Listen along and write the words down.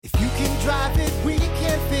drive it, we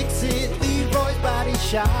can fix it. Leroy's Body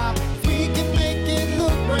Shop. We can make it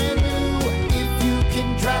look brand new. If you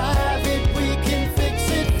can drive it, we can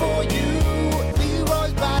fix it for you.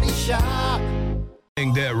 Leroy's Body Shop.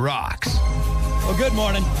 That rocks. Well, good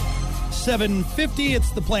morning. 7:50.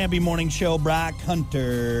 It's the Plan B Morning Show. Brock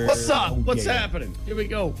Hunter. What's up? What's happening? Here we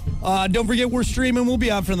go. Don't forget, we're streaming. We'll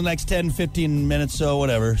be on for the next 10, 15 minutes, so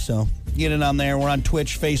whatever. So get it on there. We're on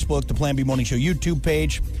Twitch, Facebook, the Plan B Morning Show YouTube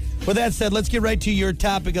page. With that said, let's get right to your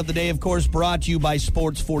topic of the day, of course, brought to you by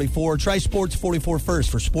Sports 44. Try Sports 44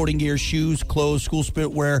 first for sporting gear, shoes, clothes, school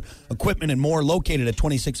footwear, equipment, and more. Located at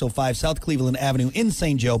 2605 South Cleveland Avenue in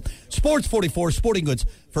St. Joe. Sports 44, sporting goods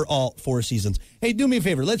for all 4 seasons. Hey, do me a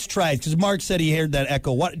favor. Let's try it, because Mark said he heard that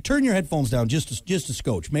echo. Turn your headphones down just a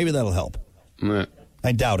scotch. Maybe that'll help.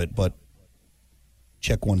 I doubt it, but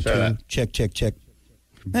check 1, 2. Check.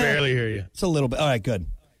 Barely hear you. It's a little bit. All right, good.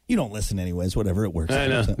 You don't listen anyways, whatever, it works. I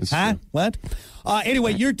know. Huh? What?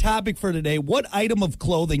 Anyway, your topic for today, what item of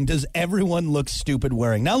clothing does everyone look stupid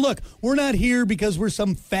wearing? Now, look, we're not here because we're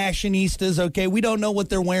some fashionistas, okay? We don't know what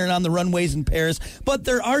they're wearing on the runways in Paris, but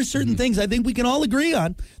there are certain things I think we can all agree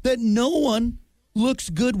on that no one looks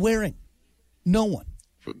good wearing. No one.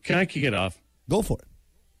 Can I kick it off? Go for it.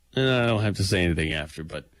 And I don't have to say anything after,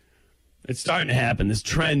 but it's starting to happen. This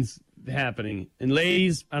trend's happening. And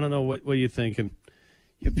ladies, I don't know what you're thinking.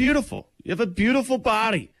 You're beautiful. You have a beautiful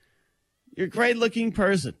body. You're a great-looking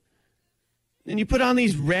person. And you put on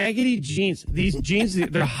these raggedy jeans. These jeans,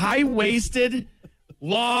 they're high-waisted,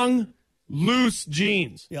 long, loose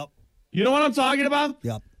jeans. Yep. You know what I'm talking about?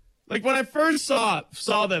 Yep. Like, when I first saw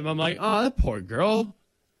them, I'm like, oh, that poor girl.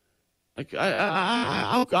 Like,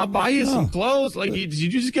 I'll buy you some clothes. Like, did you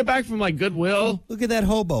just get back from, like, Goodwill? Look at that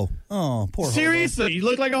hobo. Oh, poor hobo. Seriously, you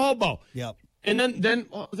look like a hobo. Yep. And then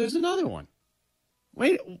there's another one.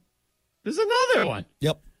 Wait, there's another one.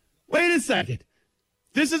 Yep. Wait a second.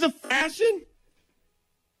 This is a fashion?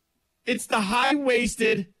 It's the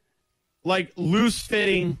high-waisted, like,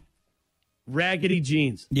 loose-fitting, raggedy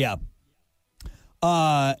jeans. Yeah.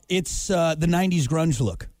 It's the 90s grunge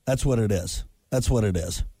look. That's what it is. I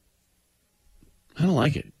don't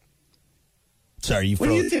like it. Sorry, you froze.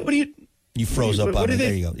 What do you think? You froze up on me.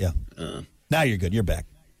 There you go. Yeah. Now you're good. You're back.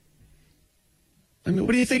 I mean,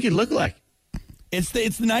 what do you think you look like? It's the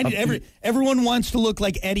 90s. Everyone wants to look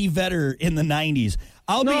like Eddie Vedder in the 90s.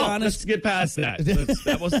 I'll be honest. Let's get past that. You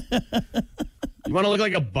want to look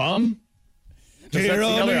like a bum? Hear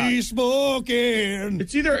me smoking.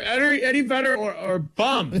 It's either Eddie Vedder or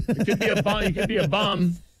bum. It could be a bum. You could be a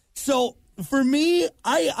bum. So for me,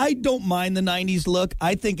 I don't mind the 90s look.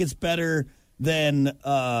 I think it's better than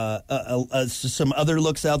some other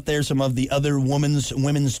looks out there, some of the other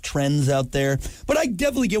women's trends out there. But I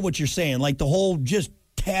definitely get what you're saying, like the whole just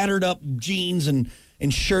tattered up jeans and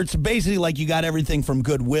shirts, basically like you got everything from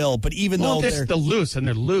Goodwill. But even though they're loose, and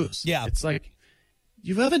they're loose. Yeah. It's like,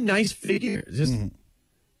 you have a nice figure. Just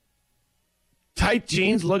tight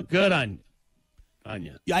jeans look good on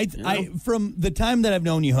you. I from the time that I've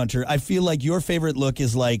known you, Hunter, I feel like your favorite look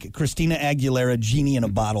is like Christina Aguilera, genie in a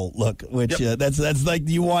bottle look, which that's like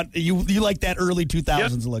you like that early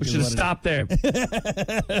 2000s look. We should have stopped there.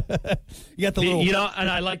 You got the little, and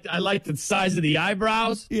I like the size of the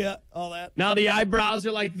eyebrows. Yeah, all that. Now the eyebrows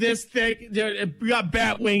are like this thick. We got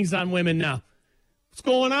bat wings on women now. What's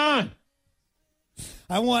going on?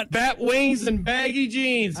 I want bat wings and baggy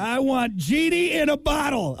jeans. I want genie in a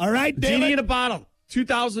bottle. All right, David? Genie in a bottle.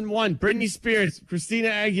 2001, Britney Spears, Christina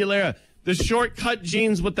Aguilera, the short-cut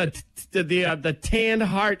jeans with the tanned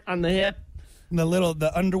heart on the hip. And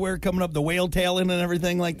the underwear coming up, the whale tailing and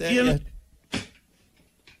everything like that. Yeah.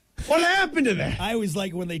 What happened to that? I always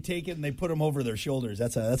like when they take it and they put them over their shoulders.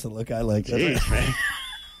 That's a look I like. Jeez, man.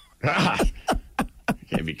 God.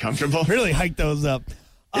 Can't be comfortable. Really hike those up.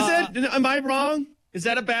 Am I wrong? Is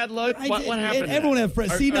that a bad look? What happened? Everyone has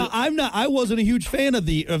friends. See, now I wasn't a huge fan of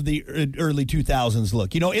the early 2000s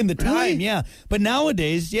look. In the time, yeah. But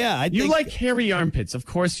nowadays, yeah, I think you like hairy armpits. Of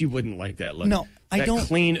course, you wouldn't like that look. No, I don't.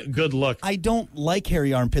 Clean, good look. I don't like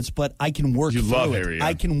hairy armpits, but I can work through love it. hairy, yeah.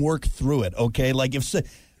 I can work through it. Okay, like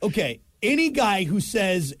any guy who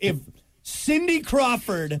says if Cindy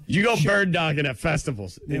Crawford. You go bird dogging at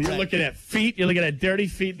festivals, and you're looking at feet. You're looking at dirty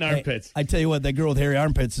feet and armpits. I tell you what, that girl with hairy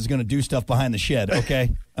armpits is going to do stuff behind the shed,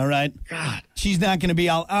 okay? All right? God. She's not going to be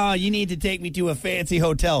all, you need to take me to a fancy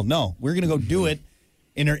hotel. No, we're going to go do it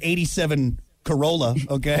in her 87 Corolla,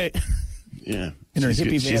 okay? Yeah. In her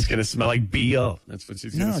hippie van. She's going to smell like B.O. That's what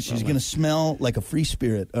she's going to smell. No, she's going to smell like a free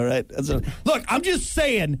spirit, all right? Look, I'm just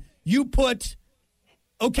saying, you put...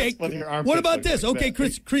 Okay, what about this? Okay,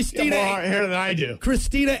 Christina. You have more hair than I do.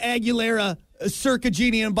 Christina Aguilera a circa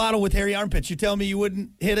genie in a bottle with hairy armpits. You tell me you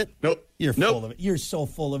wouldn't hit it? Nope. You're Nope. full of it. You're so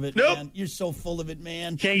full of it, Nope. man. You're so full of it,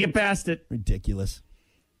 man. Can't get past it. Ridiculous.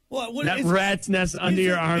 What That rat's nest under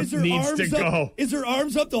your arm needs to go. Is her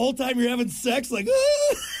arms up the whole time you're having sex? Like,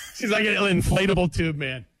 She's like an inflatable tube,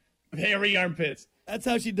 man. With hairy armpits. that's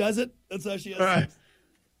how she does it? That's how she has All right. sex?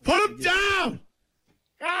 Put him down!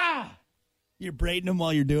 Ah! You're braiding them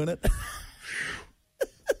while you're doing it?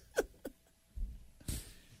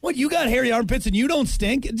 What, you got hairy armpits and you don't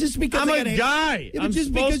stink? Just because I'm I a got guy. Yeah, but I'm just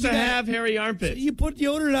supposed because to you got- have hairy armpits. You put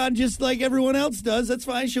deodorant on just like everyone else does. That's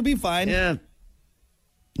fine. She'll be fine. Yeah.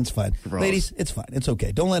 It's fine. Gross. Ladies, it's fine. It's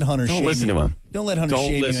okay. Don't let Hunter shame you. Don't listen to him. Don't let Hunter Don't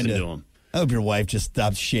shame listen you into to him. I hope your wife just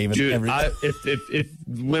stops shaving Dude, everything. if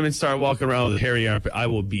women start walking around with hairy armpit, I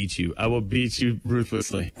will beat you. I will beat you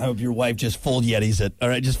ruthlessly. I hope your wife just full Yetis it. All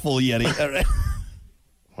right, just full Yeti. All right.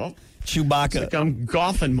 Well, Chewbacca. like I'm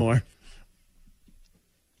golfing more.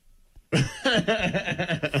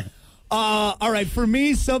 All right, for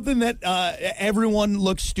me, something that everyone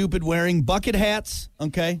looks stupid wearing, bucket hats,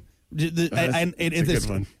 okay? That's a good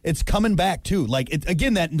one. It's coming back, too. Like,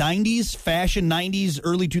 again, that 90s fashion, 90s,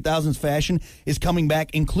 early 2000s fashion is coming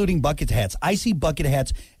back, including bucket hats. I see bucket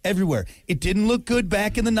hats everywhere. It didn't look good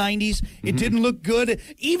back in the 90s. It didn't look good.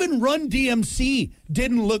 Even Run DMC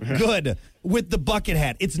didn't look good with the bucket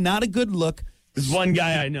hat. It's not a good look. There's one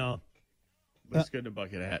guy I know. Looks good in a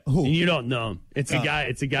bucket hat. Who? And you don't know him. It's a guy.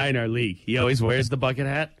 It's a guy in our league. He always wears the bucket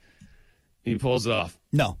hat. He pulls it off.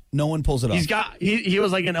 No one pulls it off. He's got. He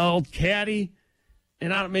was like an old caddy,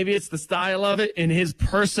 and I don't. Maybe it's the style of it and his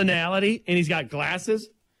personality. And he's got glasses.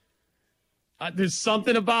 There's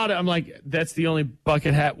something about it. I'm like, that's the only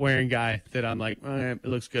bucket hat wearing guy that I'm like, all right, it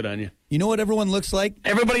looks good on you. You know what everyone looks like?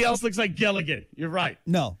 Everybody else looks like Gilligan. You're right.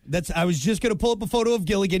 No, I was just going to pull up a photo of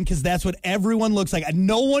Gilligan because that's what everyone looks like.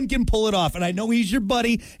 No one can pull it off. And I know he's your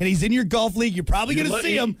buddy and he's in your golf league. You're probably going to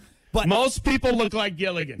see him. But most people look like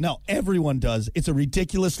Gilligan. no, everyone does. It's a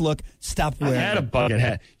ridiculous look. Stop I wearing had a it. bucket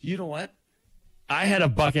hat. You know what? I had a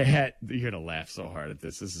bucket hat. You're going to laugh so hard at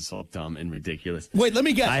this. This is so dumb and ridiculous. Wait, let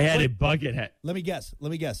me guess. I had a bucket hat. Let me guess.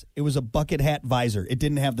 It was a bucket hat visor. It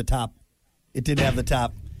didn't have the top.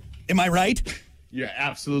 Am I right? You're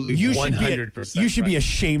absolutely You 100%. You should be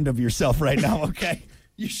ashamed of yourself right now, okay?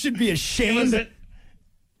 You should be ashamed.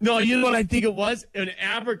 No, you know what I think it was? An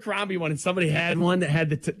Abercrombie one, and somebody had one that had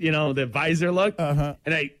the visor look, and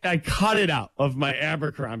I cut it out of my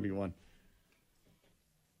Abercrombie one.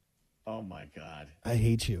 Oh my God! I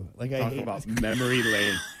hate you. Like I Talk hate about memory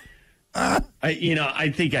lane.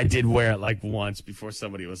 I think I did wear it like once before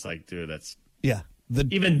somebody was like, "Dude, that's." Yeah.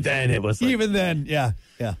 Even then, it was like, Even then, yeah.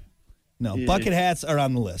 No, bucket hats are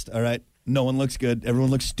on the list. All right, no one looks good.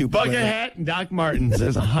 Everyone looks stupid. bucket wearing it. hat and Doc Martens.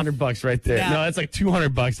 There's $100 right there. Yeah. No, that's like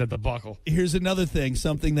 $200 at the buckle. Here's another thing,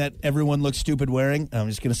 something that everyone looks stupid wearing. I'm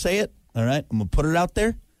just going to say it. All right, I'm going to put it out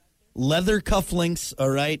there. Leather cufflinks. All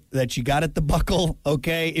right, that you got at the buckle.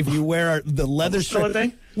 Okay, if you wear the leather Sort strip. of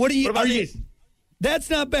thing? What are you? What about are you? these? That's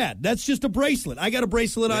not bad. That's just a bracelet. I got a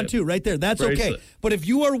bracelet on Yeah. too, right there. That's okay. Bracelet. But if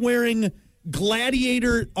you are wearing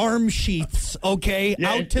gladiator arm sheaths, okay,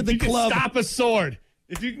 Yeah, out to if the you can club. stop a sword.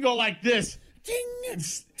 If you can go like this, Ting,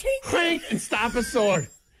 ting. crank and stop a sword.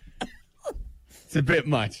 It's a bit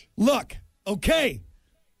much. Look, okay,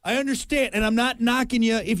 I understand, and I'm not knocking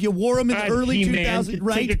you if you wore them in the All right, early He-Man, 2000s,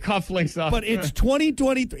 right? Take your cufflinks off. But it's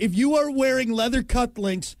 2023. If you are wearing leather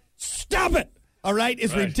cufflinks, stop it. All right,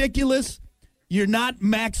 it's Right. ridiculous. You're not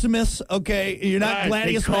Maximus, okay? You're not Right,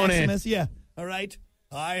 Gladius hey, Conan. Maximus. Yeah. All right.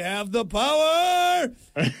 I have the power.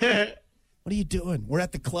 What are you doing? We're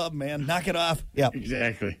at the club, man. Knock it off. Yeah.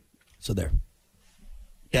 Exactly. So there.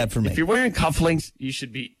 Bad for me. If you're wearing cufflinks, you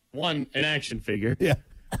should be an action figure. Yeah.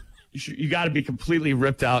 You got to be completely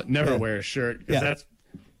ripped out. Never Yeah. wear a shirt because Yeah. that's.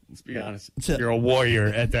 Let's be honest. It's You're a warrior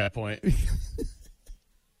at that point.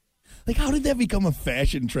 Like, how did that become a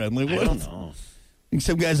fashion trend? Like, I what? don't know.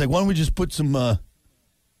 Some guy's like, why don't we just put some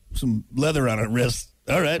leather on our wrists?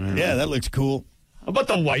 All right. Yeah, that looks cool. How about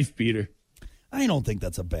the wife beater? I don't think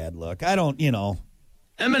that's a bad look. I don't,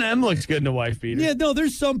 Eminem looks good in a wife beater. Yeah, no,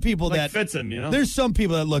 there's some people Like that fits him, There's some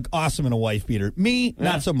people that look awesome in a wife beater. Me, Yeah.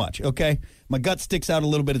 not so much, okay? My gut sticks out a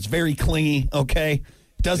little bit. It's very clingy, okay?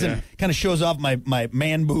 Doesn't kind of shows off my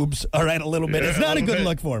man boobs, all right, a little bit. Yeah, It's a not a little good bit.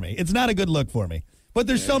 look for me. It's not a good look for me. But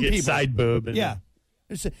there's some Get people. side boob. And Yeah.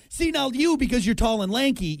 See, now you, because you're tall and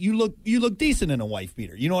lanky, you look decent in a wife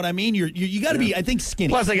beater. You know what I mean? You got to be, I think, skinny.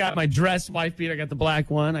 Plus, I got my dress wife beater. I got the black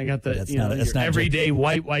one. I got the That's your not everyday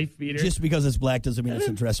white wife beater. Just because it's black doesn't mean it's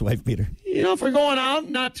a dress wife beater. if we're going out,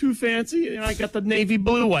 not too fancy. I got the navy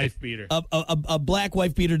blue wife beater. A black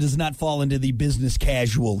wife beater does not fall into the business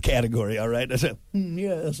casual category, all right? I said,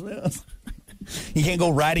 yes. You can't go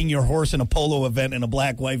riding your horse in a polo event in a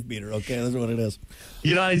black wife beater, okay? That's what it is.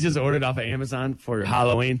 You know, I just ordered off of Amazon for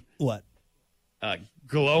Halloween. What?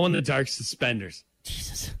 Glow-in-the-dark suspenders.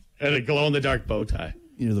 Jesus. And a glow-in-the-dark bow tie.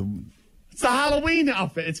 It's a Halloween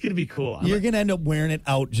outfit. It's going to be cool. You're going to end up wearing it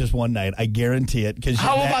out just one night. I guarantee it.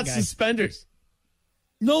 How about suspenders?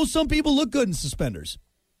 No, some people look good in suspenders.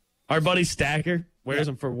 Our buddy Stacker wears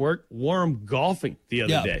them for work. Wore them golfing the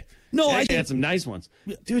other day. No, I had some nice ones.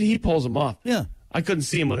 Dude, he pulls them off. Yeah. I couldn't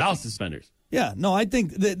see him without suspenders. Yeah, no, I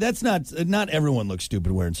think that's not everyone looks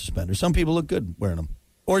stupid wearing suspenders. Some people look good wearing them.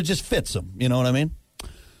 Or it just fits them. You know what I mean?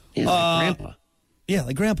 Yeah, like Grandpa. Yeah,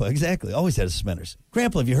 like Grandpa, exactly. Always had suspenders.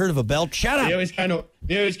 Grandpa, have you heard of a belt? Shut up. They always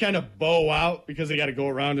kind of bow out because they got to go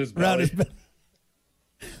around his belly.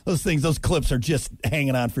 Those things, those clips are just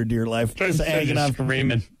hanging on for dear life. Just hanging on.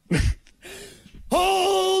 Screaming.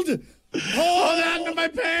 Hold on to my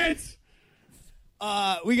pants.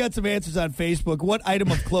 We got some answers on Facebook. What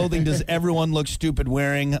item of clothing does everyone look stupid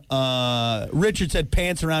wearing? Richard said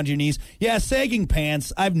pants around your knees. Yeah, sagging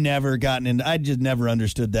pants. I've never gotten into. I just never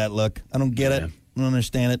understood that look. I don't get it. I don't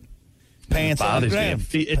understand it. Pants. It bothers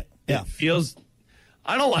me. It feels.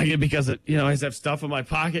 I don't like it because I always have stuff in my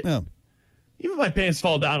pocket. Yeah. Even if my pants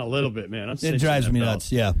fall down a little bit, man. It drives me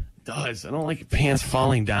nuts. Yeah. It does. I don't like pants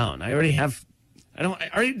falling down. I already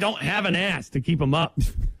don't have an ass to keep them up.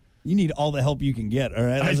 You need all the help you can get, all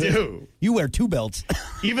right? I do. You wear 2 belts.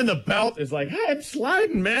 Even the belt is like, hey, I'm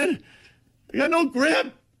sliding, man. I got no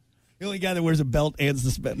grip. The only guy that wears a belt and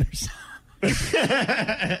suspenders.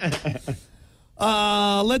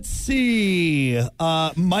 Let's see.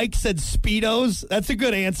 Mike said Speedos. That's a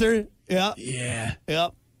good answer. Yeah. Yeah. Yeah.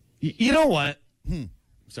 You know what?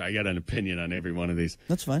 Sorry, I got an opinion on every one of these.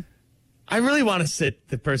 That's fine. I really want to sit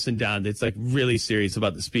the person down that's like really serious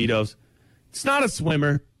about the Speedos. It's not a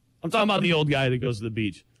swimmer. I'm talking about the old guy that goes to the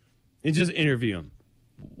beach. And just interview him.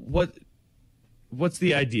 What's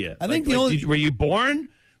the idea? I think were you born?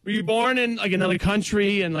 Were you born in like another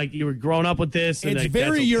country and like you were growing up with this? And it's like,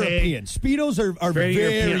 very that's okay? European. Speedos are very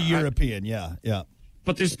European. Yeah, yeah.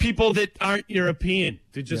 But there's people that aren't European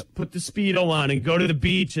to just put the Speedo on and go to the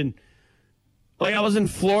beach. And like I was in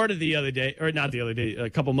Florida a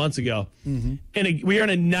couple months ago. Mm-hmm. And we were in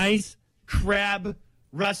a nice crab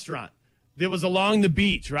restaurant that was along the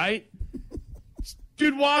beach, right?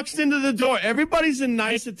 Dude walks into the door. Everybody's in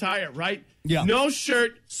nice attire, right? Yeah. No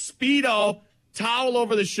shirt, Speedo, towel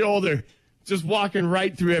over the shoulder, just walking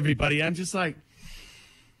right through everybody. I'm just like,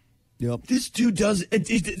 this dude does,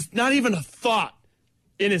 it's not even a thought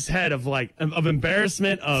in his head of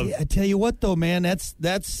embarrassment of. Yeah, I tell you what though, man,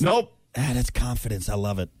 that's nope. That's confidence. I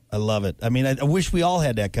love it. I mean, I wish we all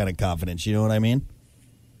had that kind of confidence. You know what I mean?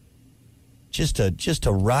 Just to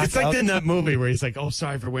rock. It's like in that movie where he's like, "Oh,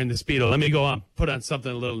 sorry for wearing the Speedo. Let me go on, put on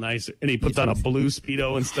something a little nicer," and he puts on a blue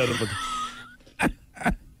Speedo instead of a.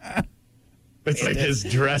 It's like his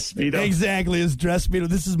dress Speedo. Exactly, his dress Speedo.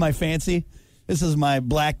 This is my fancy. This is my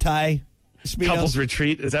black tie Speedo. Couples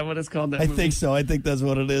Retreat. Is that what it's called? I think so. I think that's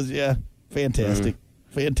what it is. Yeah, fantastic,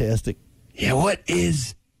 fantastic. Yeah, what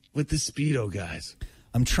is with the Speedo guys?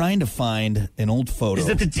 I'm trying to find an old photo. Is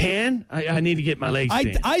it the tan? I need to get my legs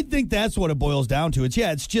tan. I think that's what it boils down to.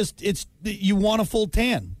 It's you want a full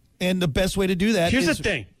tan. And the best way to do that Here's the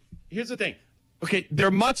thing. Okay,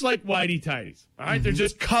 they're much like whitey tighties. All right? Mm-hmm. They're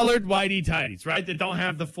just colored whitey tighties, right? That don't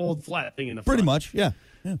have the fold flat thing in the front. Pretty much, yeah.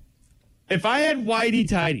 If I had whitey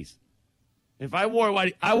tighties, if I wore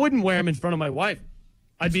whitey, I wouldn't wear them in front of my wife.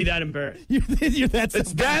 I'd be that embarrassed.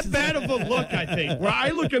 It's that bad of a look, I think. Where I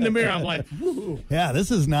look in the mirror, I'm like, whoo. Yeah,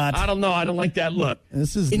 this is not. I don't know. I don't like that look.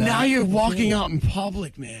 Now you're walking out in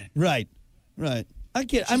public, man. Right. I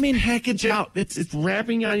get. Package out. It's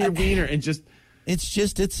wrapping on your wiener and just.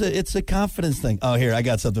 It's a confidence thing. Oh, here, I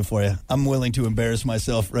got something for you. I'm willing to embarrass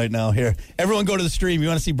myself right now. Here, everyone, go to the stream. You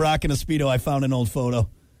want to see Brock in a Speedo? I found an old photo.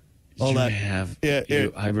 Hold on. I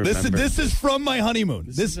remember. This is from my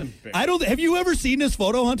honeymoon. Have you ever seen this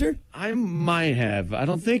photo, Hunter? I might have. I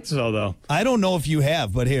don't think so, though. I don't know if you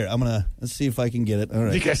have, but here, let's see if I can get it. All right.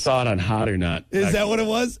 I think I saw it on Hot or Not. Is that what it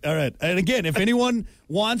was? All right. And again, if anyone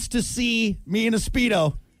wants to see me in a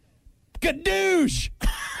Speedo, kadoosh!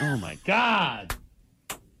 Oh, my God.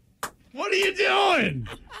 What are you doing?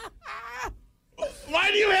 Why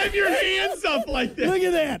do you have your hands up like this? Look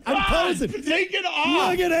at that. I'm posing. Take it off.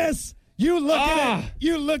 Look at this. You look at it.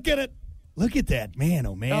 You look at it. Look at that. Man,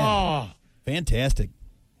 oh, man. Oh. Fantastic.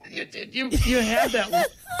 You had that.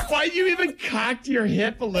 Why you even cocked your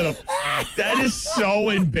hip a little? That is so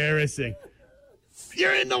embarrassing.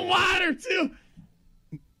 You're in the water, too.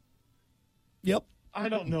 Yep. I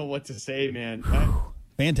don't know what to say, man.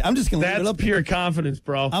 Fantastic. I'm just going to leave it That's up. pure confidence,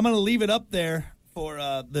 bro. I'm going to leave it up there for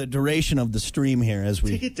the duration of the stream here as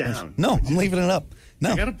we Take it down. No, I'm leaving it up.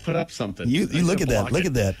 No, I got to put up something. you look at that. Look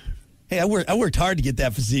at that. Hey, I worked hard to get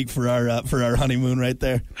that physique for our honeymoon right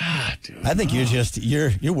there. Dude, I think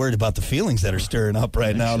you're worried about the feelings that are stirring up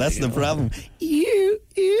right now. That's the problem.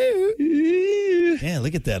 Yeah,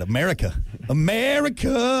 look at that, America.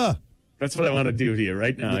 That's what I want to do to you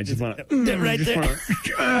right now. I just want to right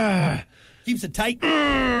there. Keeps it tight.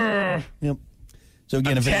 Yep. So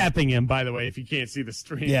again, I'm tapping him, by the way, if you can't see the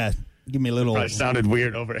stream. Yeah, give me a little. Probably sounded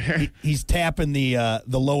weird over here. He's tapping the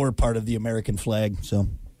lower part of the American flag. So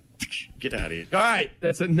Get out of here. All right,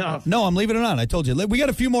 that's enough. no, I'm leaving it on. I told you. We got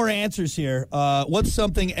a few more answers here. What's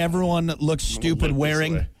something everyone looks stupid look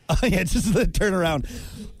wearing? this Yeah, just the turnaround.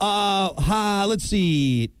 Let's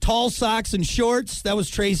see. Tall socks and shorts. That was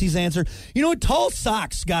Tracy's answer. You know what? Tall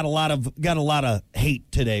socks got a lot of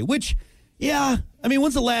hate today. Which, yeah. I mean,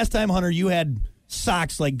 when's the last time, Hunter, you had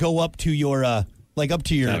socks like go up to your Not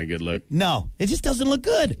a good look. No, it just doesn't look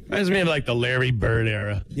good. Reminds me of like the Larry Bird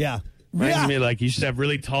era. Yeah. Reminds me like you should have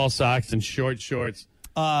really tall socks and short shorts.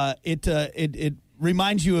 It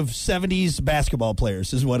reminds you of 70s basketball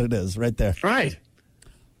players is what it is right there. Right.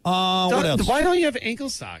 What else? Why don't you have ankle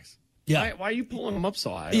socks? Yeah. Why are you pulling them up so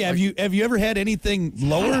high? Yeah, Like, have you ever had anything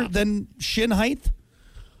lower than shin height?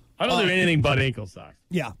 I don't do anything but ankle socks.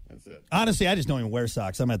 Yeah. That's it. Honestly, I just don't even wear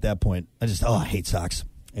socks. I'm at that point. I hate socks.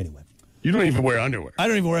 Anyway. You don't even wear underwear. I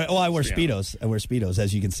don't even wear. Oh, I wear Yeah. Speedos. I wear Speedos,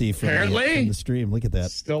 as you can see from Apparently. the stream. Look at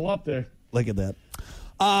that. Still up there. Look at that.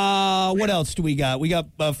 What else do we got? We got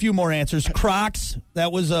a few more answers. Crocs.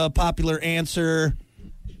 That was a popular answer.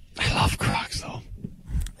 I love Crocs though.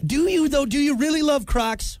 Do you though? Do you really love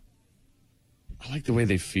Crocs? I like the way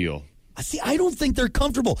they feel. See, I don't think they're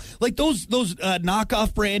comfortable. Like those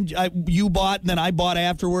knockoff brand you bought and then I bought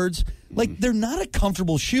afterwards. Like they're not a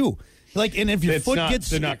comfortable shoe. Like, and if your foot gets,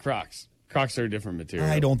 they're not Crocs. Crocs are a different material.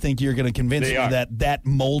 I don't think you're going to convince They me are. that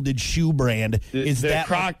molded shoe brand is the that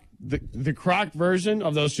Croc. The Croc version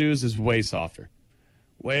of those shoes is way softer.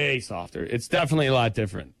 Way softer. It's definitely a lot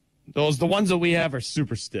different. The ones that we have are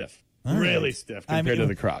super stiff. Really right. stiff I compared mean,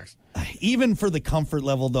 to the Crocs. Even for the comfort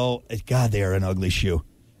level, though, God, they are an ugly shoe.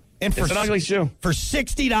 And for It's an ugly shoe. For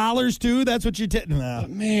 $60 too. That's what you're taking. No.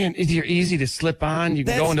 Man, they're easy to slip on. You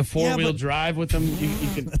can That's- go into yeah, four-wheel but- drive with them. You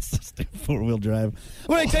can. That's just a 4-wheel drive.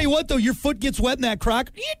 But I tell you what, though, your foot gets wet in that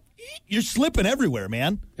Croc, you're slipping everywhere,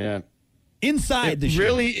 man. Yeah. Inside the It shoe.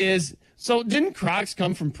 really is. So didn't Crocs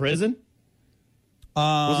come from prison?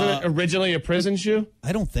 Wasn't it originally a prison shoe?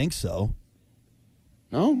 I don't think so.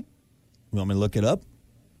 No. You want me to look it up?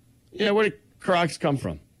 Yeah, where did Crocs come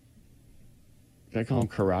from? Did I call them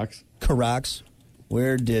Crocs? Crocs.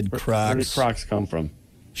 Where did Where Crocs did Crocs come from?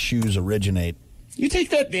 shoes originate? You take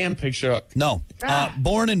that damn picture up. No.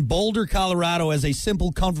 Born in Boulder, Colorado as a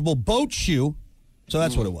simple, comfortable boat shoe. So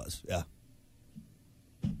that's what it was. Yeah.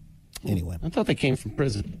 Anyway. I thought they came from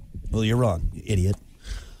prison. Well, you're wrong, you idiot.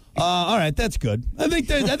 All right, that's good. I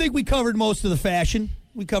think we covered most of the fashion.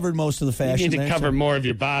 We covered most of the fashion. You need to there, cover so- more of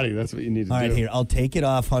your body. That's what you need to All do. right, here, I'll take it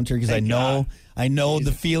off, Hunter, because Thank God. I know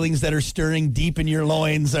the feelings that are stirring deep in your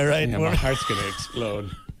loins. All right, Yeah, my heart's going to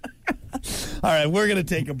explode. all right, we're gonna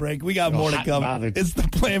take a break. We got more to hot come. bothered. It's the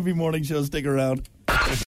Plan B Morning Show. Stick around.